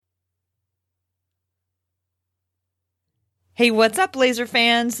Hey, what's up, Laser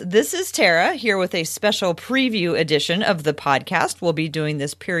fans? This is Tara here with a special preview edition of the podcast. We'll be doing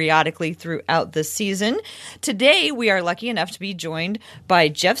this periodically throughout the season. Today, we are lucky enough to be joined by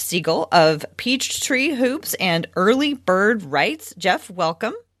Jeff Siegel of Peachtree Hoops and Early Bird Rights. Jeff,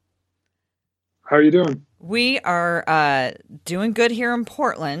 welcome. How are you doing? We are doing good here in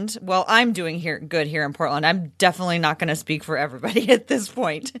Portland. Well, I'm doing good here in Portland. I'm definitely not going to speak for everybody at this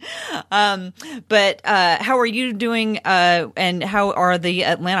point. But how are you doing, and how are the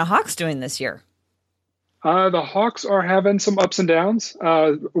Atlanta Hawks doing this year? The Hawks are having some ups and downs.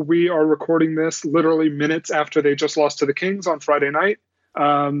 We are recording this literally minutes after they just lost to the Kings on Friday night.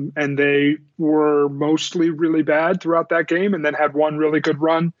 And they were mostly really bad throughout that game and then had one really good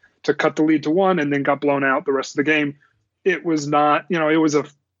run to cut the lead to one and then got blown out the rest of the game. It was not, it was a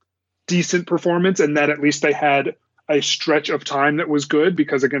decent performance, and that at least they had a stretch of time that was good,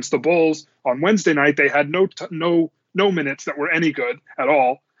 because against the Bulls on Wednesday night, they had no minutes that were any good at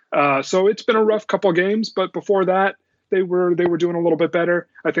all. So it's been a rough couple of games, but before that, they were doing a little bit better.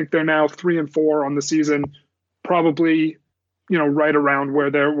 I think they're now 3-4 on the season, probably, right around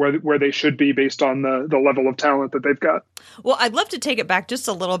where they should be based on the level of talent that they've got. Well, I'd love to take it back just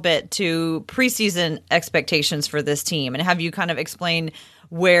a little bit to preseason expectations for this team and have you kind of explain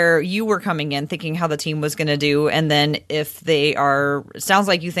where you were coming in, thinking how the team was going to do, and then if they are, it sounds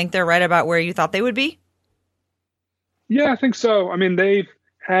like you think they're right about where you thought they would be? Yeah, I think so. I mean, they've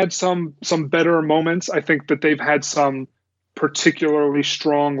had some better moments. I think that they've had some particularly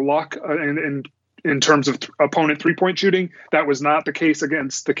strong luck in terms of opponent three-point shooting. That was not the case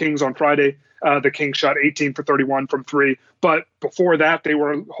against the Kings on Friday. The Kings shot 18 for 31 from three. But before that, they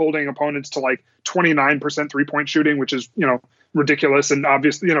were holding opponents to like 29% three-point shooting, which is, ridiculous. And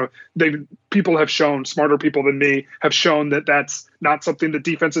obviously, people have shown, smarter people than me, have shown that that's not something that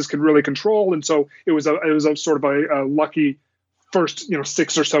defenses can really control. And so it was a sort of a lucky first,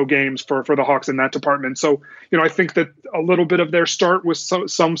 6 or so games for the Hawks in that department. So, I think that a little bit of their start was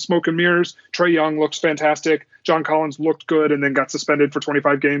some smoke and mirrors. Trae Young looks fantastic. John Collins looked good and then got suspended for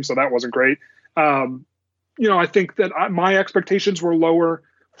 25 games. So that wasn't great. I think that my expectations were lower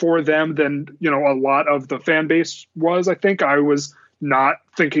for them than, a lot of the fan base was. I think I was not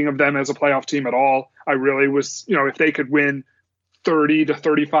thinking of them as a playoff team at all. I really was, if they could win 30 to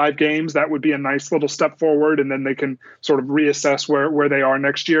 35 games, that would be a nice little step forward, and then they can sort of reassess where they are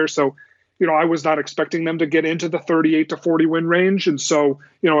next year. So, I was not expecting them to get into the 38 to 40 win range. And so,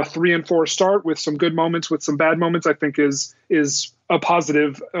 a 3-4 start with some good moments, with some bad moments, I think is a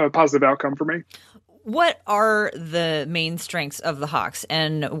positive outcome for me. What are the main strengths of the Hawks,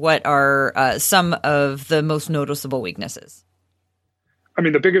 and what are some of the most noticeable weaknesses? I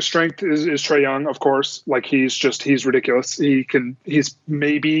mean, the biggest strength is Trae Young, of course. Like, he's ridiculous. He's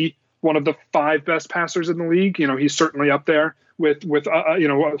maybe one of the 5 best passers in the league. He's certainly up there with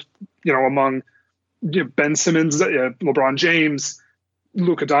among Ben Simmons, LeBron James,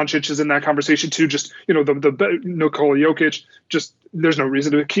 Luka Doncic is in that conversation too. Just, the Nikola Jokic, just, there's no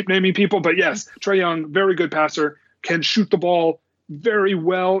reason to keep naming people, but yes, Trae Young, very good passer, can shoot the ball very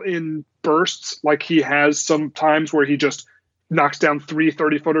well in bursts. Like, he has some times where he just knocks down 3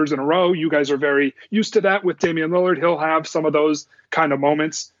 30-footers in a row. You guys are very used to that with Damian Lillard. He'll have some of those kind of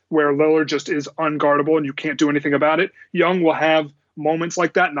moments where Lillard just is unguardable and you can't do anything about it. Young will have moments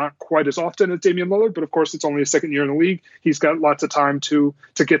like that, not quite as often as Damian Lillard, but of course it's only his second year in the league. He's got lots of time to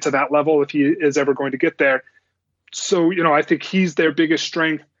get to that level if he is ever going to get there. So, I think he's their biggest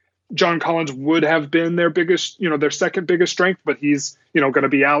strength. John Collins would have been their biggest, their second biggest strength, but he's, going to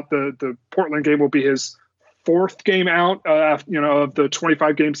be out. The Portland game will be his 4th game out, of the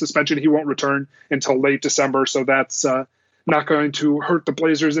 25 game suspension. He won't return until late December. So that's not going to hurt the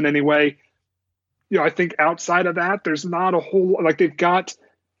Blazers in any way. I think outside of that, there's not a whole, like, they've got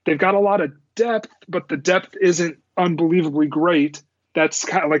a lot of depth, but the depth isn't unbelievably great. That's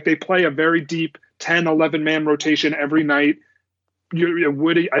kind of like they play a very deep 10, 11 man rotation every night.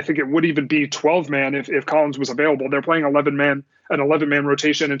 I think it would even be 12 man if Collins was available. They're playing an 11 man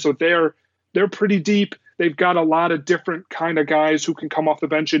rotation. And so they're pretty deep. They've got a lot of different kind of guys who can come off the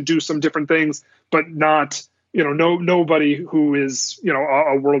bench and do some different things, but not, nobody who is,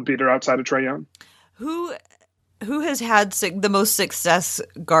 a world beater outside of Trae Young. Who has had the most success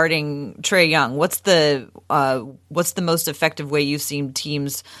guarding Trae Young? What's the most effective way you've seen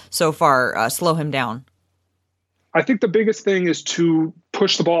teams so far slow him down? I think the biggest thing is to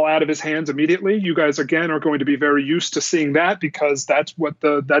push the ball out of his hands immediately. You guys, again, are going to be very used to seeing that, because that's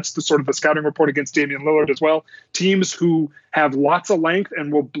the sort of the scouting report against Damian Lillard as well. Teams who have lots of length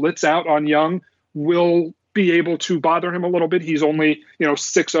and will blitz out on Young will be able to bother him a little bit. He's only, 6'0",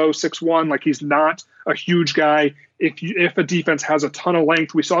 6'1", like, he's not a huge guy. if a defense has a ton of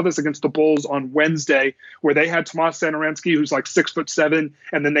length. We saw this against the Bulls on Wednesday, where they had Tomas Satoransky, who's like 6'7",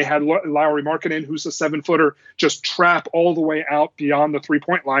 and then they had Lauri Markkanen, who's a 7-footer, just trap all the way out beyond the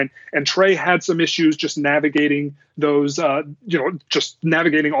 3-point line. And Trae had some issues just navigating those, just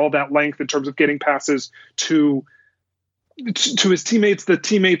navigating all that length in terms of getting passes to his teammates. The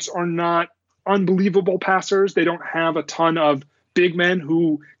teammates are not unbelievable passers. They don't have a ton of big men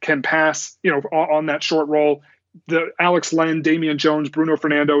who can pass, on that short roll. The Alex Len, Damian Jones, Bruno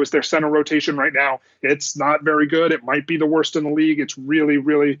Fernando is their center rotation right now. It's not very good. It might be the worst in the league. It's really,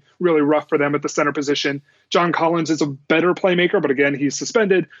 really, really rough for them at the center position. John Collins is a better playmaker, but again, he's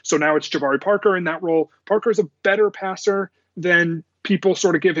suspended. So now it's Jabari Parker in that role. Parker's a better passer than people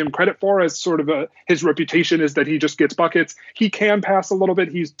sort of give him credit for, as sort of his reputation is that he just gets buckets. He can pass a little bit.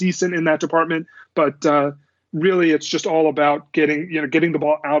 He's decent in that department, but really it's just all about getting the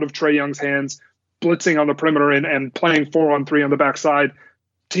ball out of Trae Young's hands, blitzing on the perimeter and playing 4-on-3 on the backside.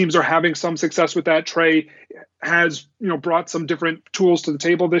 Teams are having some success with that. Trae has, brought some different tools to the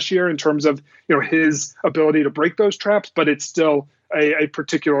table this year in terms of, his ability to break those traps, but it's still a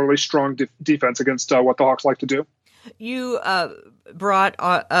particularly strong defense against what the Hawks like to do. You brought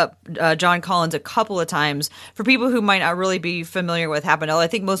up John Collins a couple of times. For people who might not really be familiar with happened, I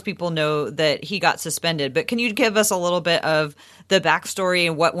think most people know that he got suspended. But can you give us a little bit of the backstory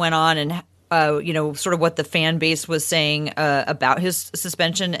and what went on and sort of what the fan base was saying about his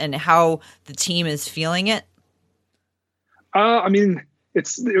suspension and how the team is feeling it?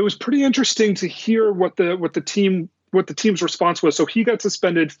 It was pretty interesting to hear what the team's response was. So he got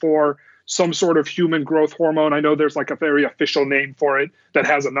suspended for some sort of human growth hormone. I know there's like a very official name for it that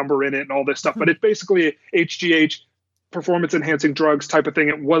has a number in it and all this stuff, but it's basically HGH, performance enhancing drugs type of thing.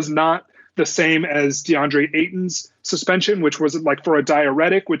 It was not the same as DeAndre Ayton's suspension, which was like for a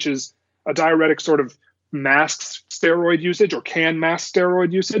diuretic, which is a diuretic sort of masks steroid usage or can mask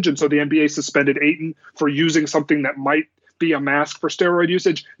steroid usage. And so the NBA suspended Ayton for using something that might be a mask for steroid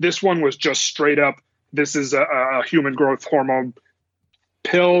usage. This one was just straight up, this is a human growth hormone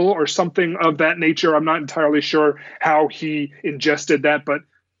pill or something of that nature. I'm not entirely sure how he ingested that, but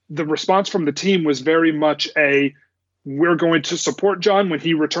the response from the team was very much we're going to support John when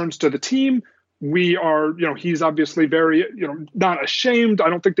he returns to the team. We are, he's obviously very, not ashamed. I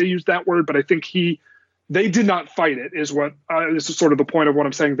don't think they used that word, but I think they did not fight it is what, this is sort of the point of what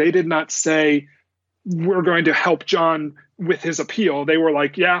I'm saying. They did not say, we're going to help John with his appeal. They were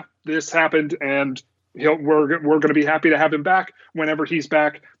like, yeah, this happened and we're going to be happy to have him back whenever he's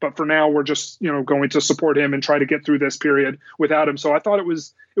back. But for now, we're just, going to support him and try to get through this period without him. So I thought it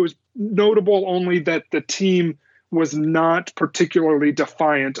was notable only that the team was not particularly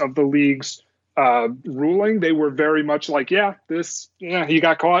defiant of the league's ruling. They were very much like, he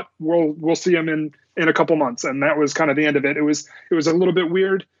got caught. We'll see him in a couple months. And that was kind of the end of it. It was a little bit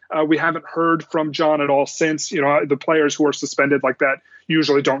weird. We haven't heard from John at all since. The players who are suspended like that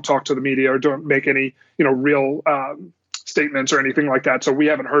usually don't talk to the media or don't make any, real statements or anything like that. So we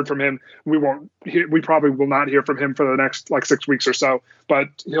haven't heard from him. We probably will not hear from him for the next 6 weeks or so, but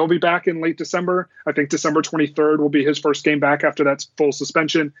he'll be back in late December. I think December 23rd will be his first game back after that full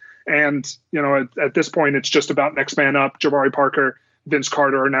suspension. And, at this point, it's just about next man up. Jabari Parker, Vince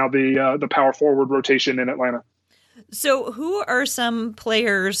Carter are now the power forward rotation in Atlanta. So who are some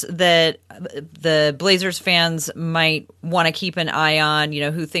players that the Blazers fans might want to keep an eye on,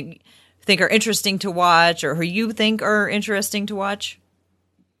 who think are interesting to watch or who you think are interesting to watch?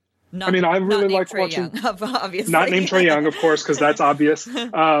 I really like watching. Young, obviously. Not named Trae Young, of course, because that's obvious.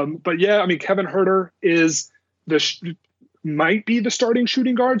 But yeah, Kevin Huerter is might be the starting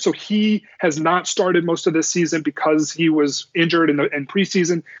shooting guard. So he has not started most of this season because he was injured in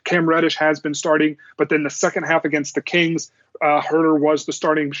preseason. Cam Reddish has been starting, but then the second half against the Kings, Huerter was the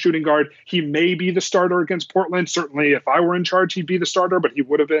starting shooting guard. He may be the starter against Portland. Certainly if I were in charge, he'd be the starter, but he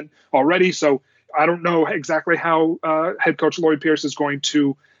would have been already. So I don't know exactly how head coach Lloyd Pierce is going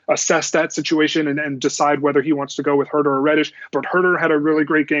to assess that situation and decide whether he wants to go with Huerter or Reddish. But Huerter had a really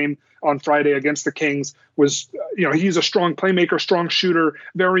great game on Friday against the Kings. He's a strong playmaker, strong shooter,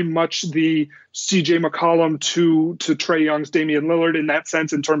 very much the CJ McCollum to Trae Young's Damian Lillard in that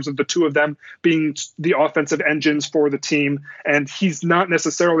sense, in terms of the two of them being the offensive engines for the team. And he's not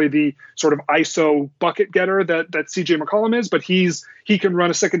necessarily the sort of ISO bucket getter that CJ McCollum is, but he can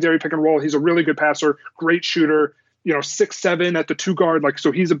run a secondary pick and roll. He's a really good passer, great shooter. 6'7" at the 2 guard.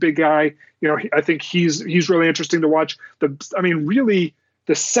 So he's a big guy. I think he's really interesting to watch. Really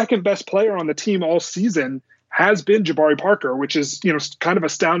the second best player on the team all season has been Jabari Parker, which is, kind of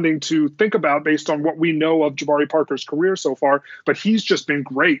astounding to think about based on what we know of Jabari Parker's career so far, but he's just been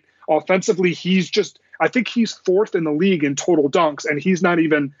great. Offensively, I think he's fourth in the league in total dunks, and he's not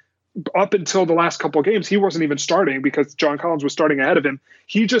even up until the last couple of games. He wasn't even starting because John Collins was starting ahead of him.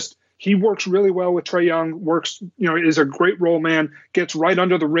 He works really well with Trae Young, is a great roll man, gets right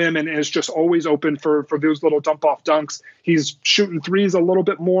under the rim and is just always open for those little dump off dunks. He's shooting threes a little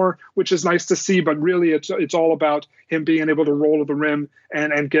bit more, which is nice to see, but really it's all about him being able to roll to the rim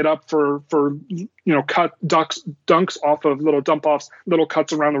and get up for cut dunks off of little dump offs, little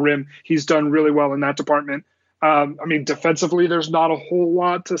cuts around the rim. He's done really well in that department. Defensively, there's not a whole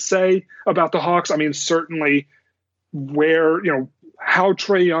lot to say about the Hawks. Certainly how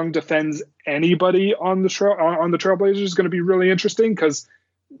Trae Young defends anybody on the Trailblazers is going to be really interesting, because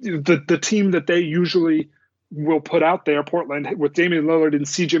the team that they usually will put out there, Portland, with Damian Lillard and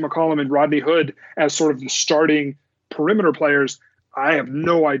CJ McCollum and Rodney Hood as sort of the starting perimeter players, I have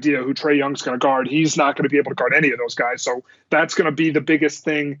no idea who Trae Young's going to guard. He's not going to be able to guard any of those guys. So that's going to be the biggest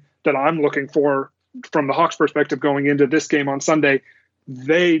thing that I'm looking for from the Hawks' perspective going into this game on Sunday.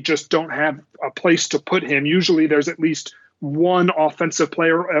 They just don't have a place to put him. Usually there's at least one offensive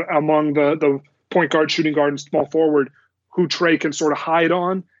player among the point guard, shooting guard, and small forward who Trae can sort of hide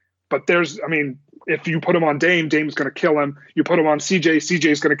on. But if you put him on Dame's going to kill him. You put him on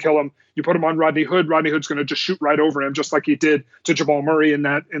CJ's going to kill him. You put him on Rodney Hood's going to just shoot right over him, just like he did to Jamal Murray in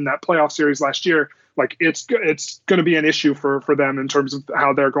that playoff series last year. Like it's going to be an issue for them in terms of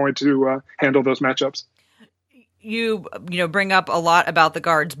how they're going to handle those matchups. You bring up a lot about the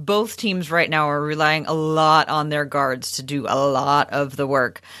guards. Both teams right now are relying a lot on their guards to do a lot of the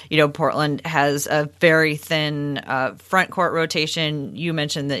work. Portland has a very thin front court rotation. You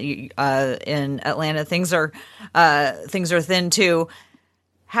mentioned that in Atlanta things are thin too.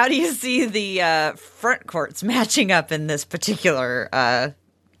 How do you see the front courts matching up in this particular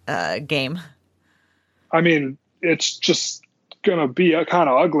game? It's just gonna be kind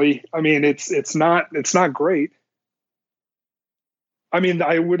of ugly. It's not great.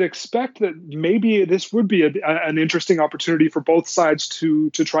 I would expect that maybe this would be an interesting opportunity for both sides to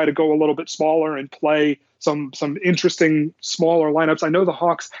try to go a little bit smaller and play some interesting smaller lineups. I know the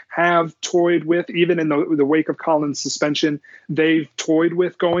Hawks have toyed with, even in the wake of Collins' suspension, they've toyed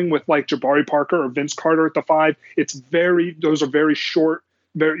with going with like Jabari Parker or Vince Carter at the 5. Those are very short,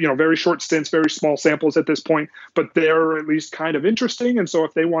 very short stints, very small samples at this point, but they're at least kind of interesting. And so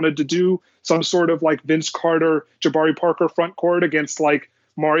if they wanted to do some sort of like Vince Carter, Jabari Parker front court against like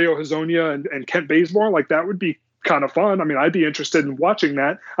Mario Hezonja and Kent Bazemore, like that would be kind of fun. I'd be interested in watching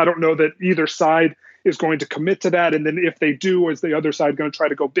that. I don't know that either side is going to commit to that. And then if they do, is the other side going to try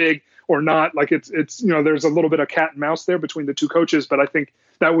to go big or not? Like it's there's a little bit of cat and mouse there between the two coaches, but I think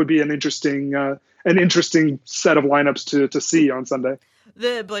that would be an interesting set of lineups to see on Sunday.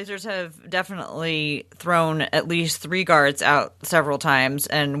 The Blazers have definitely thrown at least 3 guards out several times,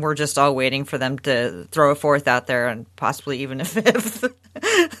 and we're just all waiting for them to throw a 4th out there and possibly even a 5th.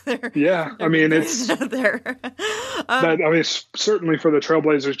 It's there. Certainly for the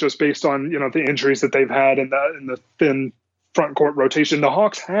Trailblazers, just based on the injuries that they've had in the thin front court rotation, the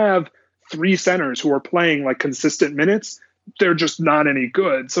Hawks have 3 centers who are playing like consistent minutes. They're just not any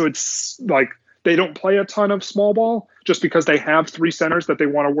good. So it's like they don't play a ton of small ball just because they have 3 centers that they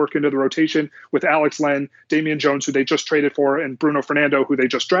want to work into the rotation with Alex Len, Damian Jones, who they just traded for, and Bruno Fernando, who they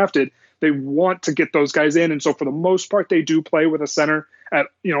just drafted. They want to get those guys in. And so for the most part, they do play with a center at,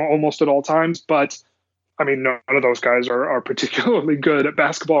 almost at all times. But none of those guys are particularly good at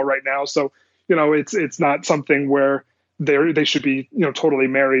basketball right now. So, it's not something where they should be, totally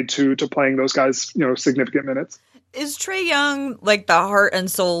married to playing those guys, significant minutes. Is Trae Young like the heart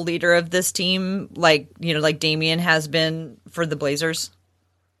and soul leader of this team, like Damian has been for the Blazers?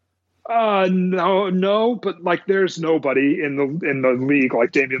 No, but like there's nobody in the league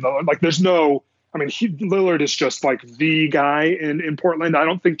like Damian Lillard. Like there's no. Lillard is just like the guy in Portland. I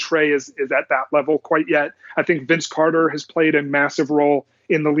don't think Trae is at that level quite yet. I think Vince Carter has played a massive role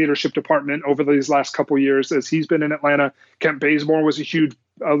in the leadership department over these last couple of years as he's been in Atlanta. Kent Bazemore was a huge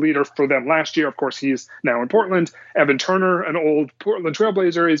leader for them last year. Of course, he's now in Portland. Evan Turner, an old Portland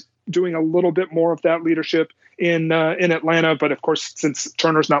Trailblazer, is doing a little bit more of that leadership in Atlanta. But of course, since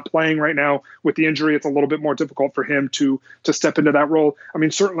Turner's not playing right now with the injury, it's a little bit more difficult for him to step into that role.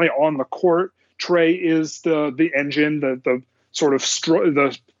 Certainly on the court, Trae is the engine, the sort of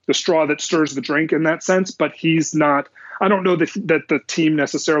the straw that stirs the drink in that sense, but he's not. I don't know that the team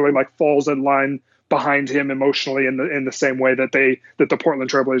necessarily like falls in line behind him emotionally in the same way that the Portland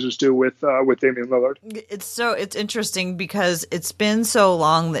Trailblazers do with Damian Lillard. It's interesting because it's been so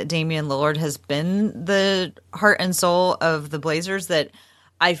long that Damian Lillard has been the heart and soul of the Blazers that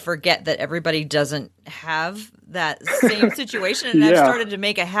I forget that everybody doesn't have that same situation. And I've started to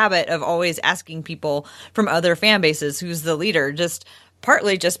make a habit of always asking people from other fan bases who's the leader, just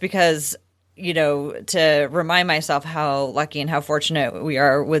partly just because, you know, to remind myself how lucky and how fortunate we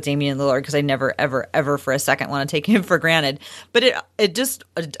are with Damian Lillard, because I never, ever, ever for a second want to take him for granted. But it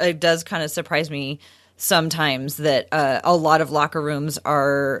does kind of surprise me sometimes that a lot of locker rooms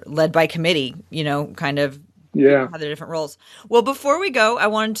are led by committee, you know, kind of have their different roles. Well, before we go, I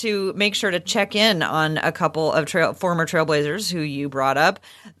wanted to make sure to check in on a couple of former Trailblazers who you brought up.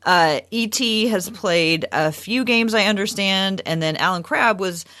 E.T. has played a few games, I understand, and then Alan Crabb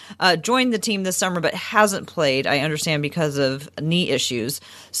was joined the team this summer but hasn't played, I understand, because of knee issues.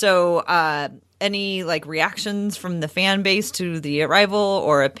 So any like reactions from the fan base to the arrival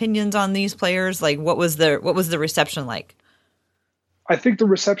or opinions on these players? Like what was the reception like? I think the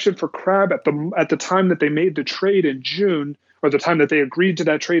reception for Crabb at the time that they made the trade in June, or the time that they agreed to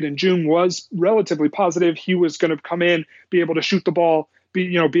that trade in June, was relatively positive. He was going to come in, be able to shoot the ball,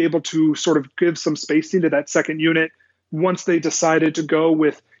 be able to sort of give some spacing to that second unit. Once they decided to go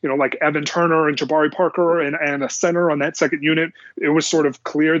with, like Evan Turner and Jabari Parker and a center on that second unit, it was sort of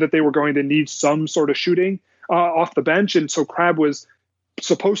clear that they were going to need some sort of shooting off the bench. And so Crabb was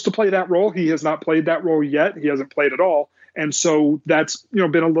supposed to play that role. He has not played that role yet. He hasn't played at all. And so that's,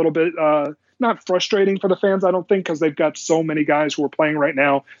 been a little bit not frustrating for the fans, I don't think, because they've got so many guys who are playing right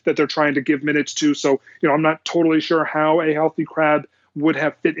now that they're trying to give minutes to. So, I'm not totally sure how a healthy Crabb would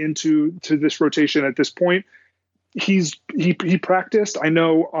have fit into this rotation at this point. He practiced, I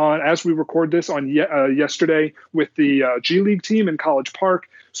know, as we record this on yesterday with the G League team in College Park.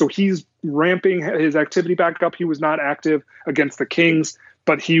 So he's ramping his activity back up. He was not active against the Kings,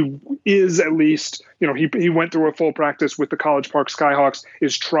 but he is at least, he went through a full practice with the College Park Skyhawks,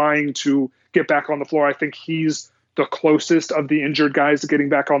 is trying to get back on the floor. I think he's the closest of the injured guys to getting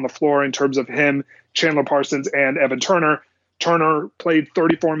back on the floor in terms of him, Chandler Parsons, and Evan Turner. Turner played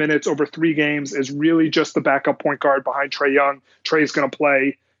 34 minutes over 3 games, is really just the backup point guard behind Trae Young. Trae's going to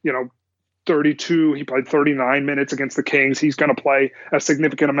play, 32. He played 39 minutes against the Kings. He's going to play a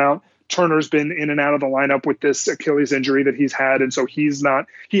significant amount. Turner's been in and out of the lineup with this Achilles injury that he's had. And so he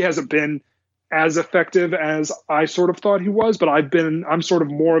hasn't been as effective as I sort of thought he was, but I'm sort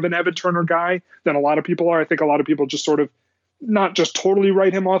of more of an Evan Turner guy than a lot of people are. I think a lot of people just sort of not just totally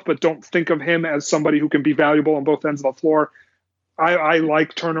write him off, but don't think of him as somebody who can be valuable on both ends of the floor. I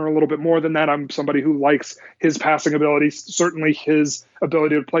like Turner a little bit more than that. I'm somebody who likes his passing ability. Certainly his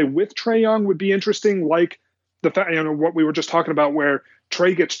ability to play with Trae Young would be interesting, like the fact, what we were just talking about, where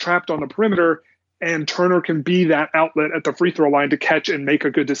Trae gets trapped on the perimeter and Turner can be that outlet at the free throw line to catch and make a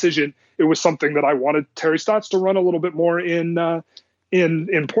good decision. It was something that I wanted Terry Stotts to run a little bit more in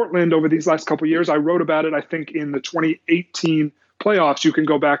Portland over these last couple of years. I wrote about it, I think, in the 2018 playoffs. You can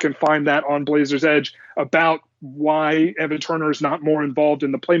go back and find that on Blazers Edge about why Evan Turner is not more involved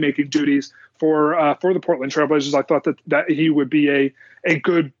in the playmaking duties for the Portland Trailblazers. I thought that he would be a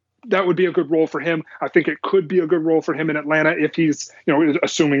good role for him. I think it could be a good role for him in Atlanta if he's,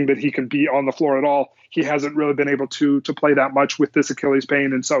 assuming that he can be on the floor at all. He hasn't really been able to play that much with this Achilles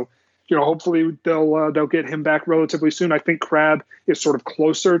pain. And so, hopefully they'll get him back relatively soon. I think Crabb is sort of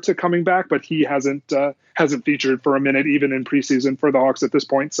closer to coming back, but he hasn't featured for a minute, even in preseason for the Hawks at this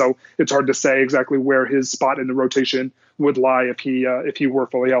point. So it's hard to say exactly where his spot in the rotation would lie if he were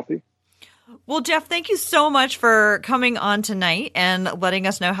fully healthy. Well, Jeff, thank you so much for coming on tonight and letting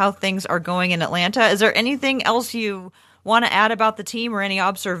us know how things are going in Atlanta. Is there anything else you want to add about the team or any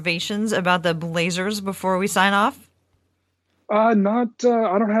observations about the Blazers before we sign off? I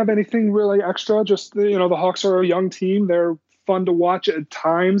don't have anything really extra. Just, the Hawks are a young team. They're fun to watch at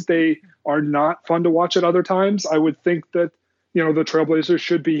times. They are not fun to watch at other times. I would think that, the Trailblazers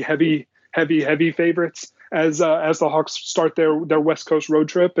should be heavy favorites as the Hawks start their West Coast road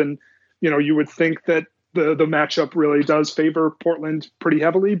trip. And, you would think that the matchup really does favor Portland pretty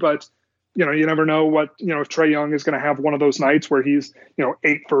heavily, but you never know what, if Trae Young is going to have one of those nights where he's,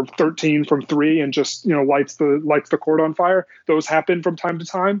 8 for 13 from 3 and just, lights the court on fire. Those happen from time to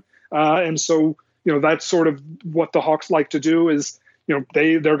time. And so, that's sort of what the Hawks like to do is,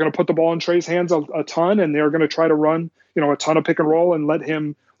 they're going to put the ball in Trae's hands a ton, and they're going to try to run, a ton of pick and roll and let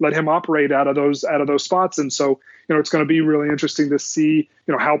him operate out of those spots. And so, it's going to be really interesting to see,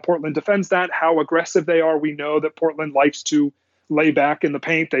 how Portland defends that, how aggressive they are. We know that Portland likes to lay back in the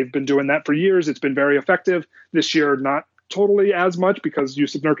paint. They've been doing that for years. It's been very effective. This year, not totally as much because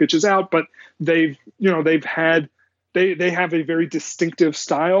Jusuf Nurkic is out, but they have a very distinctive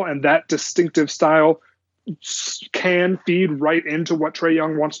style, and that distinctive style can feed right into what Trae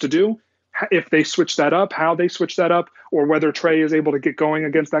Young wants to do. if they switch that up, how they switch that up, or whether Trae is able to get going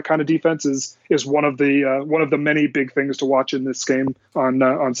against that kind of defense is one of the many big things to watch in this game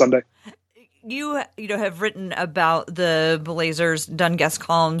on Sunday. You have written about the Blazers, done guest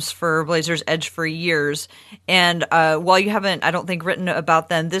columns for Blazers Edge for years, and while you haven't, I don't think, written about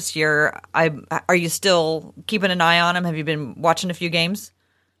them this year, are you still keeping an eye on them? Have you been watching a few games?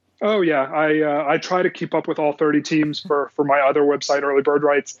 Oh yeah, I try to keep up with all 30 teams for my other website, Early Bird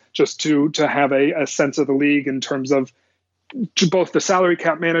Rights, just to have a sense of the league in terms of both the salary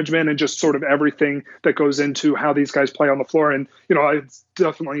cap management and just sort of everything that goes into how these guys play on the floor. And, I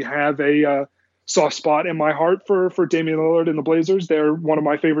definitely have a soft spot in my heart for Damian Lillard and the Blazers. They're one of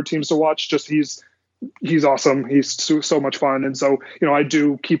my favorite teams to watch. Just he's awesome. He's so much fun. And so, I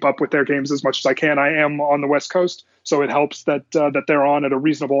do keep up with their games as much as I can. I am on the West Coast, so it helps that they're on at a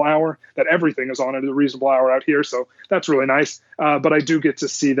reasonable hour, that everything is on at a reasonable hour out here. So that's really nice. But I do get to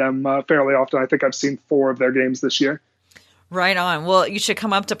see them fairly often. I think I've seen 4 of their games this year. Right on. Well, you should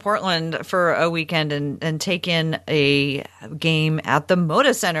come up to Portland for a weekend and take in a game at the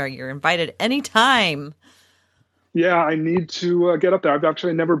Moda Center. You're invited anytime. Yeah, I need to get up there. I've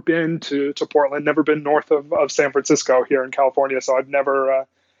actually never been to Portland, never been north of San Francisco here in California. So I've never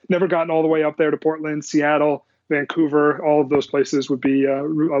gotten all the way up there to Portland, Seattle, Vancouver. All of those places would be a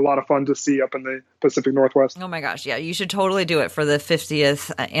lot of fun to see up in the Pacific Northwest. Oh my gosh. Yeah, you should totally do it for the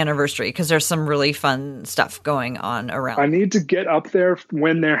 50th anniversary because there's some really fun stuff going on around. I need to get up there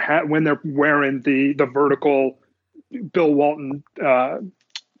when they're wearing the vertical Bill Walton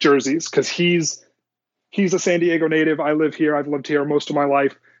jerseys, because he's a San Diego native. I live here. I've lived here most of my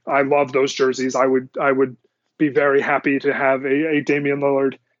life. I love those jerseys. I would be very happy to have a Damian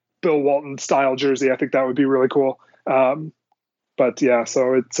Lillard, Bill Walton style jersey. I think that would be really cool. But yeah,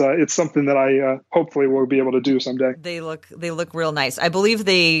 so it's something that I hopefully will be able to do someday. They look real nice. I believe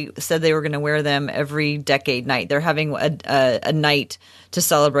they said they were going to wear them every decade night. They're having a night to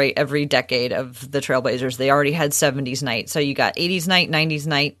celebrate every decade of the Trailblazers. They already had 70s night. So you got 80s night, 90s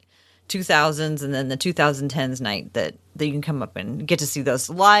night, 2000s, and then the 2010s night that you can come up and get to see those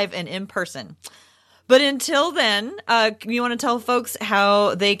live and in person. But until then, you want to tell folks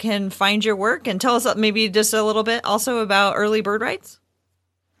how they can find your work and tell us maybe just a little bit also about Early Bird Rights?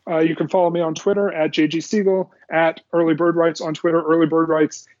 You can follow me on Twitter at JG Siegel, at Early Bird Rights on Twitter. Early Bird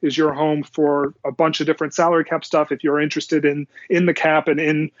Rights is your home for a bunch of different salary cap stuff. If you're interested in the cap and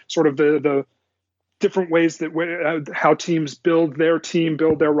in sort of the different ways that how teams build their team,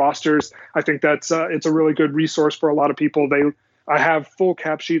 build their rosters, I think that's it's a really good resource for a lot of people. I have full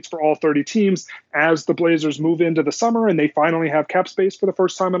cap sheets for all 30 teams. As the Blazers move into the summer and they finally have cap space for the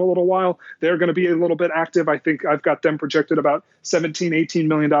first time in a little while, they're going to be a little bit active. I think I've got them projected about $17-18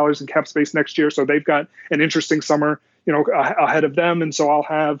 million in cap space next year. So they've got an interesting summer, ahead of them. And so I'll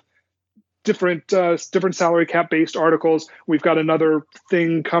have different salary cap based articles. We've got another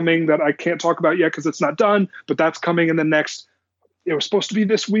thing coming that I can't talk about yet because it's not done, but that's coming in the next. It was supposed to be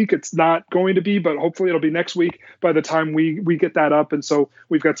this week. It's not going to be, but hopefully it'll be next week by the time we get that up. And so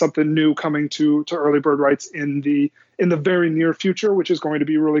we've got something new coming to Early Bird Rights in the very near future, which is going to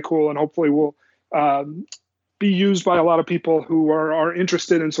be really cool. And hopefully will be used by a lot of people who are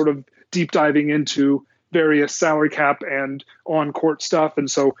interested in sort of deep diving into various salary cap and on court stuff.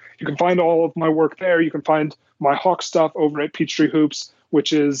 And so you can find all of my work there. You can find my Hawks stuff over at Peachtree Hoops,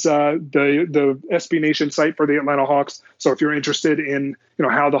 which is the SB Nation site for the Atlanta Hawks. So if you're interested in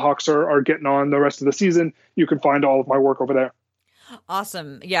how the Hawks are getting on the rest of the season, you can find all of my work over there.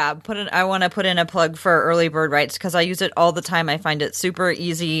 Awesome. Yeah, I want to put in a plug for Early Bird Rights because I use it all the time. I find it super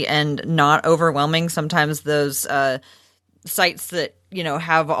easy and not overwhelming. Sometimes those sites that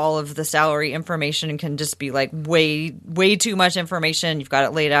have all of the salary information can just be like way too much information. You've got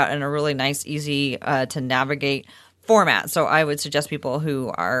it laid out in a really nice, easy to navigate format. So I would suggest people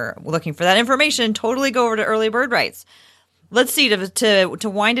who are looking for that information totally go over to Early Bird Rights. Let's see, to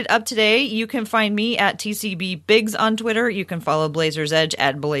wind it up today, you can find me at TCB Biggs on Twitter. You can follow Blazers Edge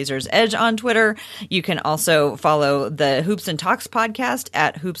at Blazers Edge on Twitter. You can also follow the Hoops and Talks podcast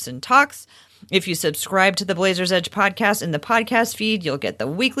at Hoops and Talks. If you subscribe to the Blazers Edge podcast in the podcast feed, you'll get the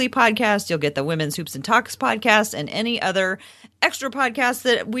weekly podcast, you'll get the Women's Hoops and Talks podcast, and any other extra podcasts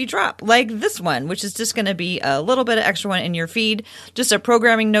that we drop, like this one, which is just going to be a little bit of extra one in your feed. Just a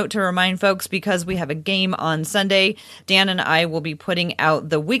programming note to remind folks, because we have a game on Sunday, Dan and I will be putting out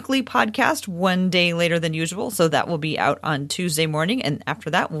the weekly podcast one day later than usual, so that will be out on Tuesday morning, and after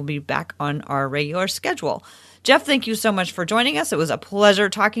that, we'll be back on our regular schedule. Jeff, thank you so much for joining us. It was a pleasure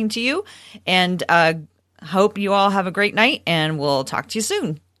talking to you, and hope you all have a great night, and we'll talk to you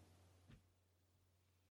soon.